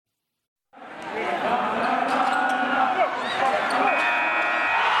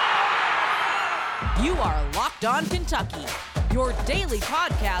You are Locked On Kentucky, your daily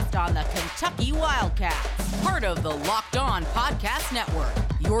podcast on the Kentucky Wildcats, part of the Locked On Podcast Network,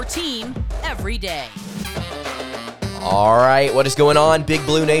 your team every day. All right, what is going on, Big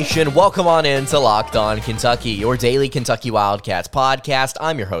Blue Nation? Welcome on in to Locked On Kentucky, your daily Kentucky Wildcats podcast.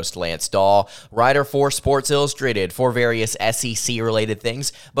 I'm your host, Lance Dahl, writer for Sports Illustrated for various SEC-related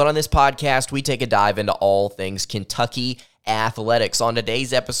things. But on this podcast, we take a dive into all things Kentucky athletics. On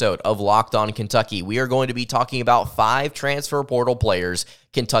today's episode of Locked On Kentucky, we are going to be talking about 5 transfer portal players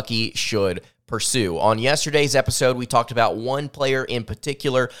Kentucky should pursue. On yesterday's episode, we talked about one player in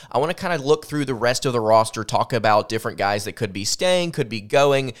particular. I want to kind of look through the rest of the roster, talk about different guys that could be staying, could be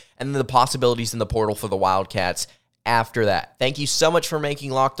going, and then the possibilities in the portal for the Wildcats after that. Thank you so much for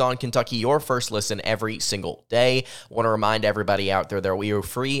making Locked On Kentucky your first listen every single day. I want to remind everybody out there that we are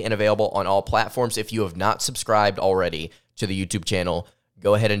free and available on all platforms. If you have not subscribed already to the YouTube channel,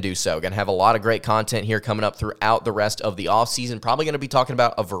 go ahead and do so. Going to have a lot of great content here coming up throughout the rest of the offseason. Probably going to be talking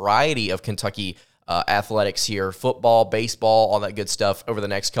about a variety of Kentucky athletics here, football, baseball, all that good stuff over the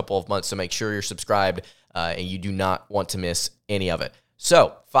next couple of months. So make sure you're subscribed and you do not want to miss any of it.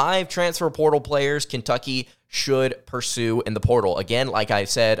 So 5 transfer portal players Kentucky should pursue in the portal. Again, like I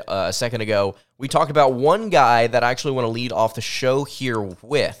said a second ago, we talked about one guy that I actually want to lead off the show here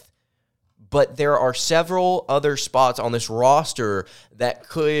with. But there are several other spots on this roster that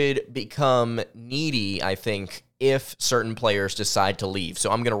could become needy, I think, if certain players decide to leave.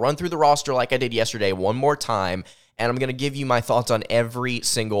 So I'm going to run through the roster like I did yesterday one more time, and I'm going to give you my thoughts on every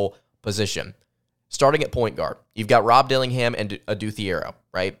single position. Starting at point guard, you've got Rob Dillingham and Adou Thiero,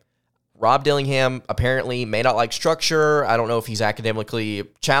 right? Rob Dillingham apparently may not like structure. I don't know if he's academically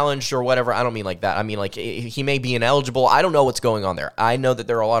challenged or whatever. I don't mean like that. I mean like he may be ineligible. I don't know what's going on there. I know that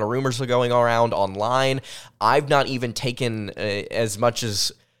there are a lot of rumors going around online. I've not even taken as much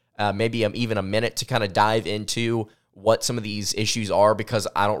as maybe even a minute to kind of dive into what some of these issues are because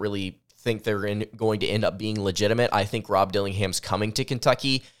I don't really think they're going to end up being legitimate. I think Rob Dillingham's coming to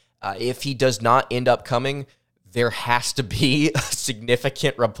Kentucky. If he does not end up coming, there has to be a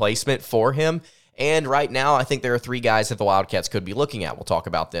significant replacement for him. And right now, I think there are 3 guys that the Wildcats could be looking at. We'll talk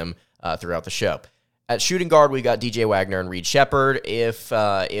about them throughout the show. At shooting guard, we got DJ Wagner and Reed Sheppard. If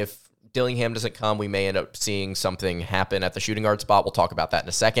Dillingham doesn't come, we may end up seeing something happen at the shooting guard spot. We'll talk about that in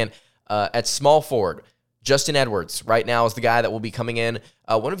a second. At small forward, Justin Edwards right now is the guy that will be coming in.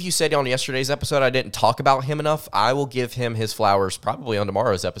 One of you said on yesterday's episode I didn't talk about him enough. I will give him his flowers probably on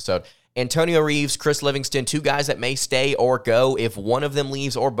tomorrow's episode. Antonio Reeves, Chris Livingston, 2 guys that may stay or go. If one of them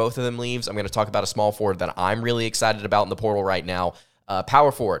leaves or both of them leaves, I'm going to talk about a small forward that I'm really excited about in the portal right now.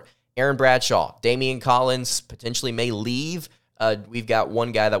 Power forward, Aaron Bradshaw, Damian Collins potentially may leave. We've got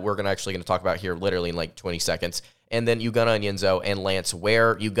one guy that we're going to talk about here literally in like 20 seconds. And then Ugonna Onyenso and Lance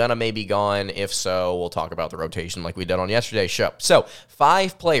Ware. Ugonna may be gone. If so, we'll talk about the rotation like we did on yesterday's show. So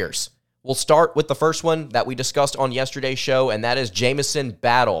 5 players. We'll start with the first one that we discussed on yesterday's show, and that is Jamison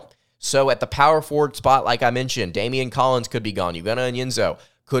Battle. So at the power forward spot, like I mentioned, Damian Collins could be gone. Ugonna Onyenso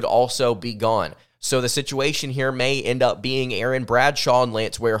could also be gone. So the situation here may end up being Aaron Bradshaw and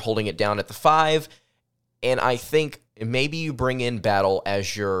Lance Ware holding it down at the 5. And I think maybe you bring in Battle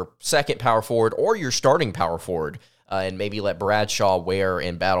as your second power forward or your starting power forward, and maybe let Bradshaw, Ware,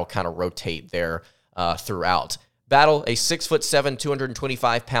 and Battle kind of rotate there throughout. Battle, a 6'7",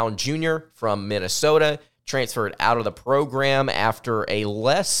 225-pound junior from Minnesota, transferred out of the program after a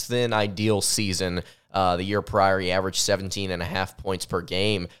less than ideal season the year prior. He averaged 17.5 points per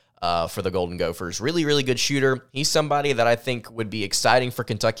game for the Golden Gophers. Really, really good shooter. He's somebody that I think would be exciting for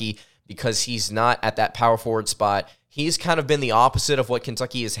Kentucky because he's not at that power forward spot. He's kind of been the opposite of what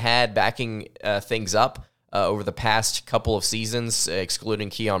Kentucky has had backing things up over the past couple of seasons, excluding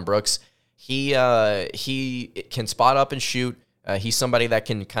Keon Brooks. He can spot up and shoot. He's somebody that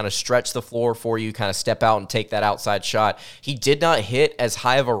can kind of stretch the floor for you, kind of step out and take that outside shot. He did not hit as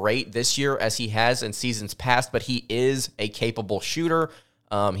high of a rate this year as he has in seasons past, but he is a capable shooter.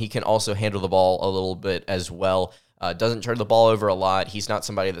 He can also handle the ball a little bit as well. Doesn't turn the ball over a lot. He's not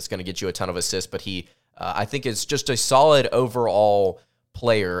somebody that's going to get you a ton of assists, but he, I think, is just a solid overall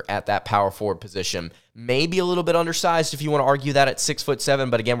player at that power forward position. Maybe a little bit undersized if you want to argue that at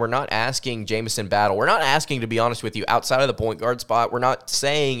 6'7", but again, we're not asking Jamison Battle. We're not asking, to be honest with you, outside of the point guard spot. We're not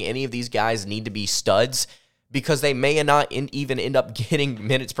saying any of these guys need to be studs because they may not even end up getting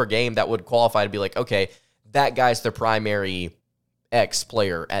minutes per game that would qualify to be like, okay, that guy's the primary X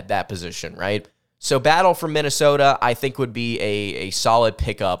player at that position, right? So Battle from Minnesota, I think, would be a solid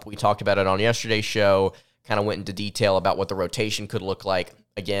pickup. We talked about it on yesterday's show, kind of went into detail about what the rotation could look like.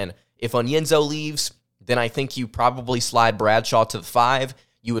 Again, If Onyenso leaves, then I think you probably slide Bradshaw to the 5.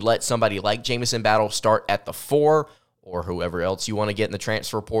 You would let somebody like Jamison Battle start at the 4, or whoever else you want to get in the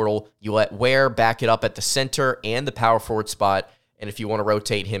transfer portal. You let Ware back it up at the center and the power forward spot, and if you want to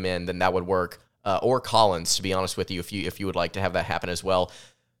rotate him in, then that would work. Or Collins, to be honest with you, if you would like to have that happen as well.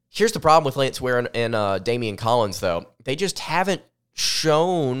 Here's the problem with Lance Ware and Damian Collins, though. They just haven't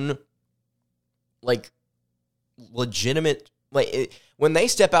shown, legitimate... when they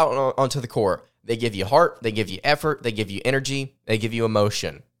step out onto the court, they give you heart, they give you effort, they give you energy, they give you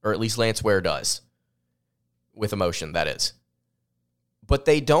emotion, or at least Lance Ware does. With emotion, that is. But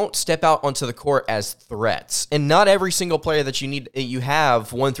they don't step out onto the court as threats. And not every single player that you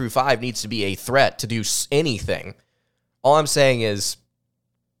have 1 through 5 needs to be a threat to do anything. All I'm saying is,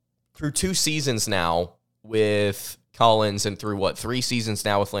 through 2 seasons now with Collins and through 3 seasons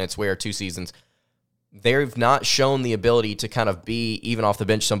now with Lance Ware, 2 seasons, they've not shown the ability to kind of be, even off the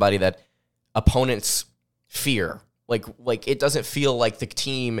bench, somebody that opponents fear. Like it doesn't feel like the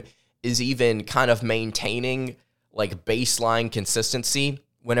team is even kind of maintaining baseline consistency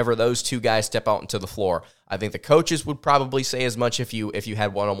whenever those 2 guys step out into the floor. I think the coaches would probably say as much if you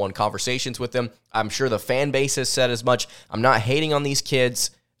had one-on-one conversations with them. I'm sure the fan base has said as much. I'm not hating on these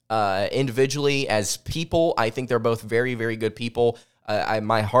kids individually as people. I think they're both very, very good people.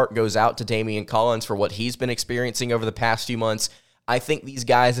 My heart goes out to Damian Collins for what he's been experiencing over the past few months. I think these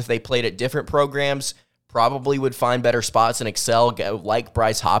guys, if they played at different programs, probably would find better spots and excel like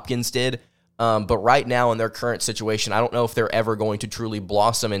Bryce Hopkins did. But right now in their current situation, I don't know if they're ever going to truly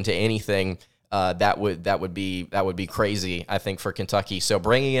blossom into anything. That would be crazy, I think, for Kentucky. So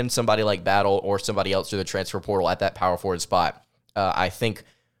bringing in somebody like Battle or somebody else through the transfer portal at that power forward spot, I think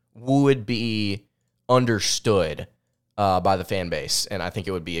would be understood by the fan base, and I think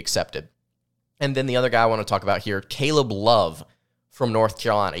it would be accepted. And then the other guy I want to talk about here, Caleb Love from North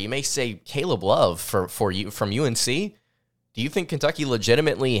Carolina. You may say, Caleb Love for you from UNC? Do you think Kentucky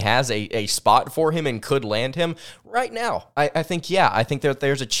legitimately has a spot for him and could land him? Right now, I think, yeah. I think that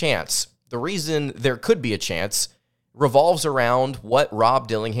there's a chance. The reason there could be a chance revolves around what Rob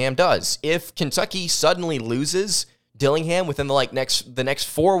Dillingham does. If Kentucky suddenly loses Dillingham within the next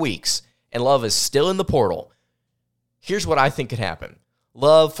 4 weeks and Love is still in the portal, here's what I think could happen.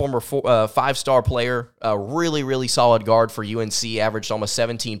 Love, former 5-star player, a really, really solid guard for UNC, averaged almost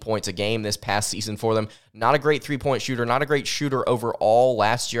 17 points a game this past season for them. Not a great three-point shooter, not a great shooter overall.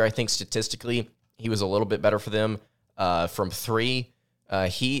 Last year, I think statistically, he was a little bit better for them from 3.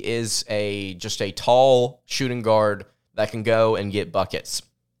 He is just a tall shooting guard that can go and get buckets.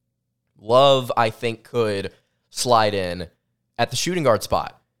 Love, I think, could slide in at the shooting guard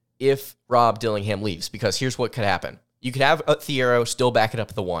spot if Rob Dillingham leaves, because here's what could happen. You could have Thiero still back it up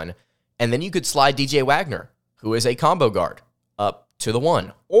at the 1, and then you could slide DJ Wagner, who is a combo guard, up to the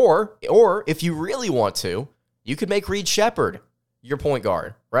 1. Or if you really want to, you could make Reed Shepherd your point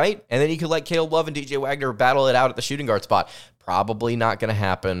guard, right? And then you could let Caleb Love and DJ Wagner battle it out at the shooting guard spot. Probably not going to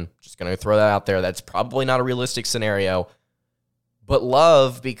happen. Just going to throw that out there. That's probably not a realistic scenario. But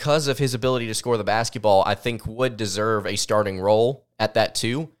Love, because of his ability to score the basketball, I think would deserve a starting role at that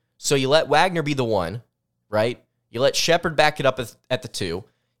 2. So you let Wagner be the 1, right? You let Shepherd back it up at the 2.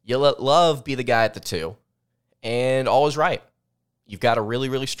 You let Love be the guy at the 2. And all is right. You've got a really,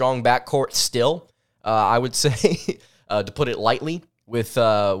 really strong backcourt still. I would say, to put it lightly, with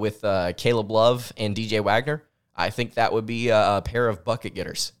Caleb Love and DJ Wagner, I think that would be a pair of bucket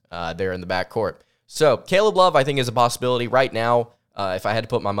getters there in the backcourt. So Caleb Love, I think, is a possibility right now. If I had to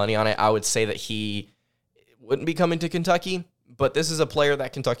put my money on it, I would say that he wouldn't be coming to Kentucky. But this is a player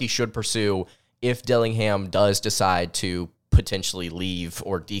that Kentucky should pursue if Dillingham does decide to potentially leave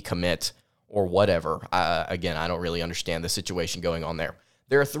or decommit or whatever. Again, I don't really understand the situation going on there.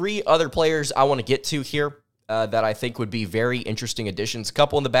 There are 3 other players I want to get to here that I think would be very interesting additions. A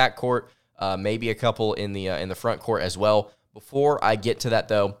couple in the backcourt, maybe a couple in the front court as well. Before I get to that,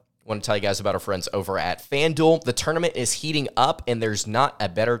 though, I want to tell you guys about our friends over at FanDuel. The tournament is heating up, and there's not a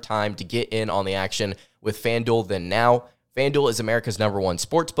better time to get in on the action with FanDuel than now. FanDuel is America's #1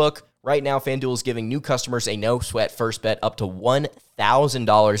 sportsbook. Right now, FanDuel is giving new customers a no-sweat first bet up to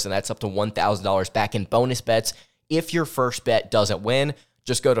 $1,000, and that's up to $1,000 back in bonus bets if your first bet doesn't win.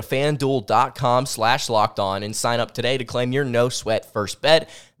 Just go to FanDuel.com/lockedon and sign up today to claim your no-sweat first bet.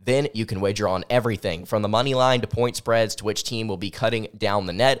 Then you can wager on everything from the money line to point spreads to which team will be cutting down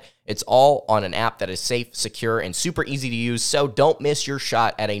the net. It's all on an app that is safe, secure, and super easy to use, so don't miss your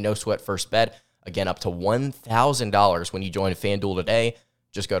shot at a no-sweat first bet. Again, up to $1,000 when you join FanDuel today.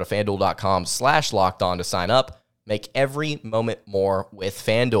 Just go to FanDuel.com/lockedon to sign up. Make every moment more with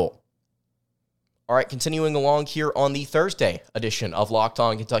FanDuel. All right, continuing along here on the Thursday edition of Locked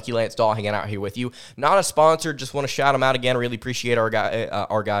On Kentucky. Lance Dahl hanging out here with you. Not a sponsor, just want to shout him out again. Really appreciate our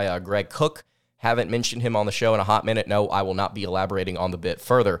guy Greg Cook. Haven't mentioned him on the show in a hot minute. No, I will not be elaborating on the bit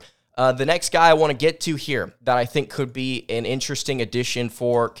further. The next guy I want to get to here that I think could be an interesting addition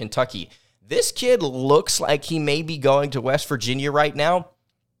for Kentucky. This kid looks like he may be going to West Virginia right now.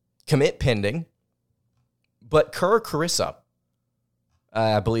 Commit pending. But Kerr Kriisa.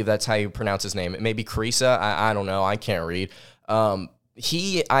 I believe that's how you pronounce his name. It may be Kriisa. I don't know. I can't read.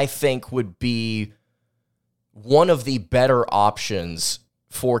 He, I think, would be one of the better options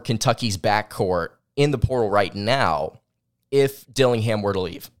for Kentucky's backcourt in the portal right now if Dillingham were to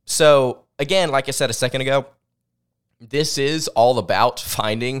leave. So, again, like I said a second ago, this is all about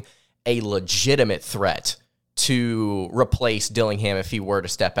finding a legitimate threat to replace Dillingham if he were to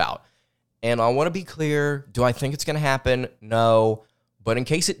step out. And I want to be clear, do I think it's going to happen? No. But in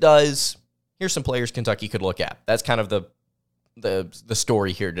case it does, here's some players Kentucky could look at. That's kind of the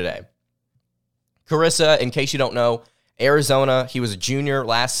story here today. Kriisa, in case you don't know, Arizona, he was a junior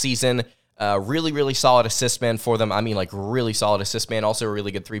last season. Really, really solid assist man for them. I mean, like, really solid assist man. Also a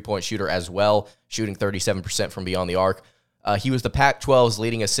really good three-point shooter as well, shooting 37% from beyond the arc. He was the Pac-12's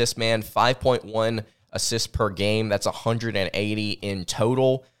leading assist man, 5.1 assists per game. That's 180 in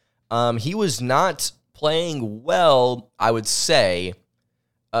total. He was not playing well, I would say,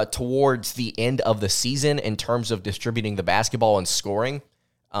 towards the end of the season in terms of distributing the basketball and scoring.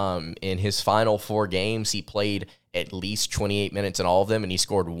 In his final 4 games, he played at least 28 minutes in all of them, and he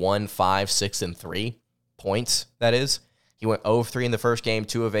scored 1, 5, 6, and 3 points, that is. He went 0 of 3 in the first game,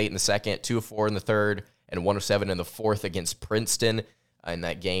 2 of 8 in the second, 2 of 4 in the third, and 1 of 7 in the fourth against Princeton in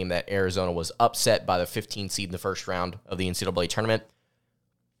that game that Arizona was upset by the 15 seed in the first round of the NCAA tournament.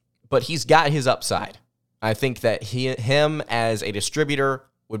 But he's got his upside. I think that him as a distributor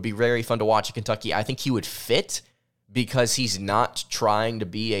would be very fun to watch at Kentucky. I think he would fit because he's not trying to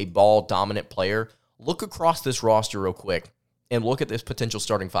be a ball-dominant player. Look across this roster real quick and look at this potential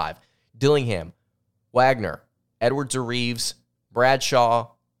starting 5. Dillingham, Wagner, Edwards or Reeves, Bradshaw,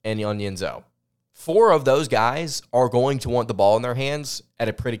 and Onyenso. 4 of those guys are going to want the ball in their hands at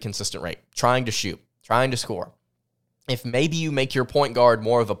a pretty consistent rate, trying to shoot, trying to score. If maybe you make your point guard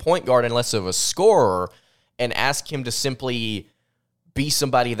more of a point guard and less of a scorer and ask him to simply be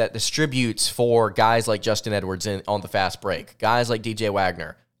somebody that distributes for guys like Justin Edwards on the fast break, guys like DJ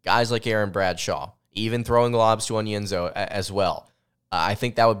Wagner, guys like Aaron Bradshaw, even throwing lobs to Onyenso as well. I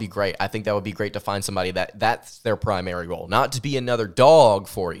think that would be great. I think that would be great to find somebody that's their primary goal. Not to be another dog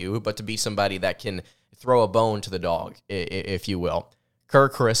for you, but to be somebody that can throw a bone to the dog, if you will. Kerr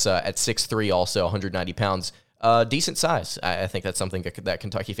Kriisa at 6'3", also 190 pounds. Decent size. I think that's something that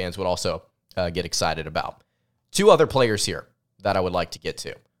Kentucky fans would also get excited about. 2 other players here that I would like to get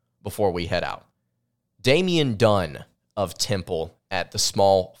to before we head out. Damian Dunn of Temple at the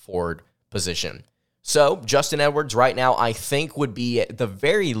small forward position. So Justin Edwards right now I think would be at the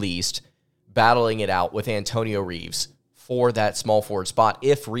very least battling it out with Antonio Reeves for that small forward spot.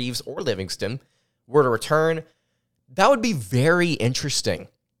 If Reeves or Livingston were to return, that would be very interesting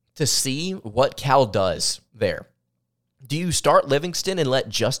to see what Cal does there. Do you start Livingston and let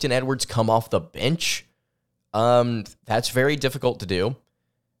Justin Edwards come off the bench? That's very difficult to do.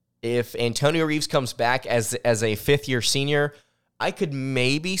 If Antonio Reeves comes back as a fifth-year senior, I could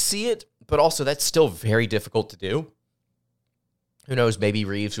maybe see it, but also that's still very difficult to do. Who knows, maybe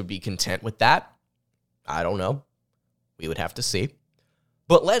Reeves would be content with that. I don't know. We would have to see.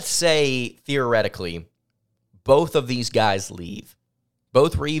 But let's say, theoretically, both of these guys leave.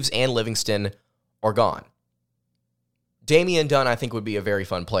 Both Reeves and Livingston are gone. Damian Dunn, I think, would be a very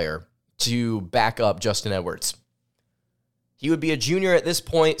fun player to back up Justin Edwards. He would be a junior at this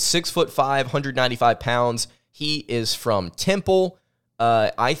point, 6'5", 195 pounds. He is from Temple.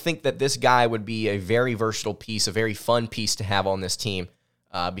 I think that this guy would be a very versatile piece, a very fun piece to have on this team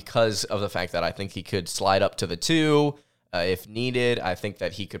because of the fact that I think he could slide up to the 2 if needed. I think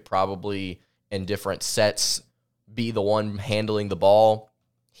that he could probably, in different sets, be the one handling the ball.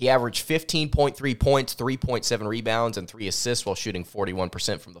 He averaged 15.3 points, 3.7 rebounds, and 3 assists while shooting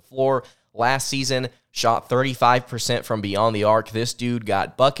 41% from the floor. Last season, shot 35% from beyond the arc. This dude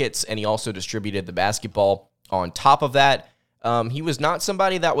got buckets, and he also distributed the basketball. On top of that, he was not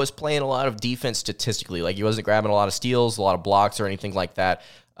somebody that was playing a lot of defense statistically. Like, he wasn't grabbing a lot of steals, a lot of blocks, or anything like that.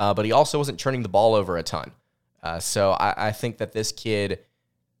 But he also wasn't turning the ball over a ton. So I think that this kid,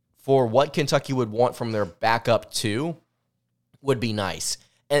 for what Kentucky would want from their backup 2, would be nice.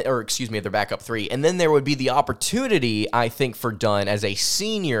 Their backup 3. And then there would be the opportunity, I think, for Dunn as a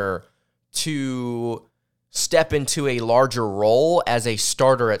senior to step into a larger role as a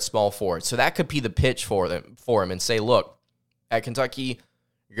starter at small forward. So that could be the pitch for him and say, look, at Kentucky,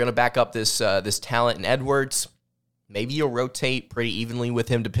 you're going to back up this talent in Edwards. Maybe you'll rotate pretty evenly with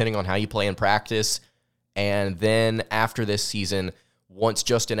him depending on how you play in practice. And then after this season, once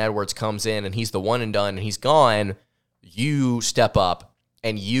Justin Edwards comes in and he's the one and done and he's gone, you step up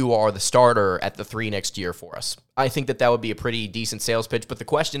and you are the starter at the 3 next year for us. I think that would be a pretty decent sales pitch. But the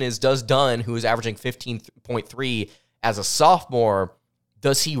question is, does Dunn, who is averaging 15.3 as a sophomore,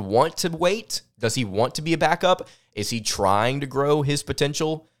 does he want to wait? Does he want to be a backup? Is he trying to grow his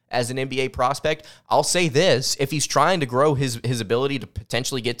potential as an NBA prospect? I'll say this, if he's trying to grow his ability to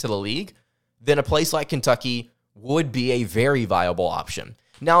potentially get to the league, then a place like Kentucky would be a very viable option.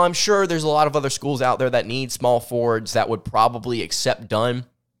 Now, I'm sure there's a lot of other schools out there that need small forwards that would probably accept Dunn,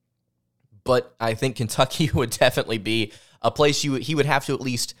 but I think Kentucky would definitely be a place he would have to at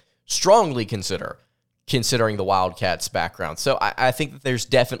least strongly consider, considering the Wildcats' background. So I think that there's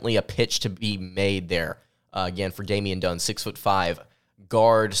definitely a pitch to be made there, again, for Damian Dunn, 6'5",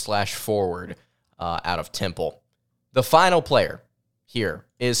 guard/forward out of Temple. The final player here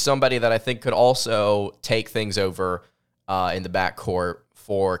is somebody that I think could also take things over in the backcourt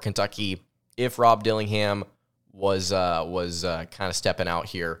for Kentucky if Rob Dillingham was kind of stepping out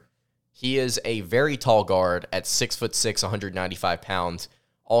here. He is a very tall guard at 6'6", 195 pounds.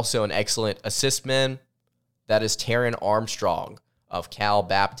 Also an excellent assist man. That is Taron Armstrong of Cal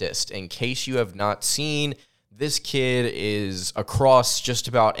Baptist. In case you have not seen, this kid is across just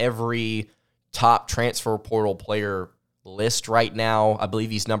about every top transfer portal player list right now. I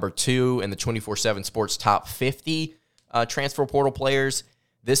believe he's number 2 in the 24/7 Sports top 50 transfer portal players.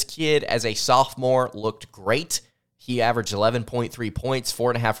 This kid, as a sophomore, looked great. He averaged 11.3 points,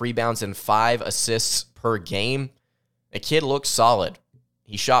 4.5 rebounds, and 5 assists per game. The kid looks solid.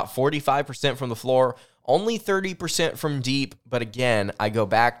 He shot 45% from the floor, only 30% from deep. But again, I go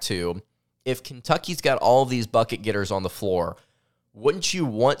back to, if Kentucky's got all these bucket getters on the floor, wouldn't you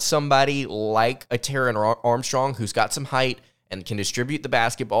want somebody like a Taron Armstrong who's got some height and can distribute the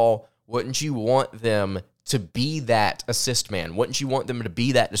basketball? Wouldn't you want them to be that assist man? Wouldn't you want them to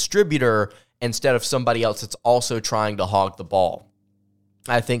be that distributor instead of somebody else that's also trying to hog the ball?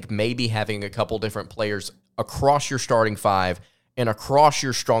 I think maybe having a couple different players across your starting 5 and across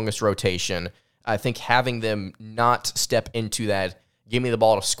your strongest rotation, I think having them not step into that give me the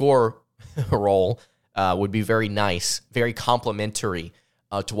ball to score role would be very nice, very complimentary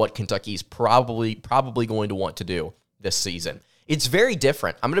to what Kentucky's probably going to want to do this season. It's very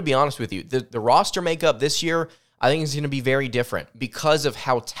different. I'm going to be honest with you. The roster makeup this year, I think, is going to be very different because of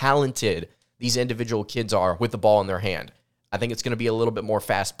how talented these individual kids are with the ball in their hand. I think it's going to be a little bit more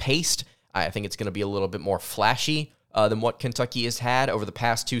fast-paced. I think it's going to be a little bit more flashy than what Kentucky has had over the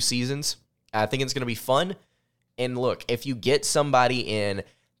past 2 seasons. I think it's going to be fun. And look, if you get somebody in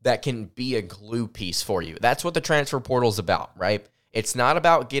that can be a glue piece for you, that's what the transfer portal is about, right? It's not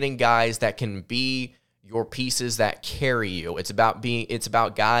about getting guys that can be your pieces that carry you. It's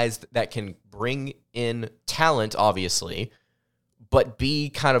about guys that can bring in talent, obviously, but be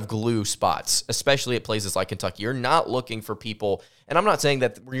kind of glue spots, especially at places like Kentucky. You're not looking for people, and I'm not saying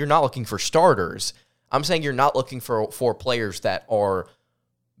that you're not looking for starters. I'm saying you're not looking for players that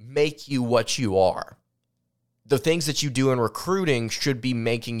make you what you are. The things that you do in recruiting should be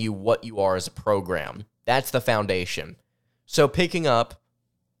making you what you are as a program. That's the foundation. So picking up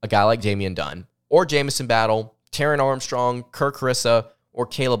a guy like Damian Dunn, or Jamison Battle, Taron Armstrong, Kirk Carissa, or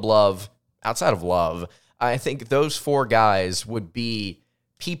Caleb Love, outside of Love, I think those 4 guys would be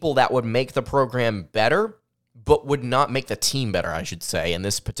people that would make the program better, but would not make the team better, I should say, in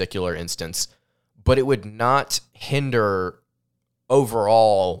this particular instance. But it would not hinder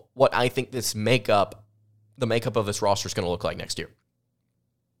overall what I think the makeup of this roster is going to look like next year.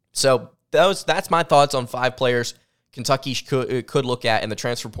 So that's my thoughts on 5 players Kentucky could look at in the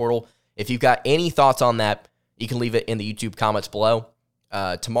transfer portal. If you've got any thoughts on that, you can leave it in the YouTube comments below.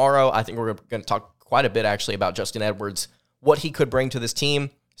 Tomorrow, I think we're going to talk quite a bit, actually, about Justin Edwards, what he could bring to this team.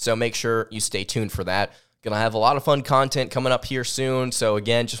 So make sure you stay tuned for that. Going to have a lot of fun content coming up here soon. So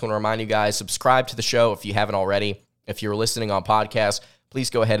again, just want to remind you guys, subscribe to the show if you haven't already. If you're listening on podcast, please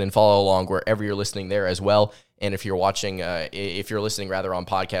go ahead and follow along wherever you're listening there as well. And if you're listening on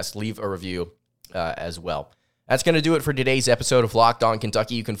podcast, leave a review as well. That's going to do it for today's episode of Locked On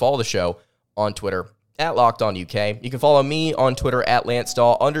Kentucky. You can follow the show on Twitter at LockedOnUK. You can follow me on Twitter at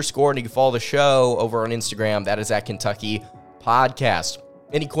LanceDahl_, and you can follow the show over on Instagram. That is at Kentucky Podcast.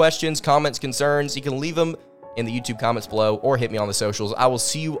 Any questions, comments, concerns, you can leave them in the YouTube comments below or hit me on the socials. I will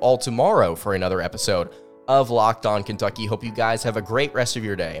see you all tomorrow for another episode of Locked On Kentucky. Hope you guys have a great rest of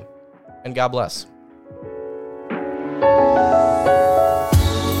your day, and God bless.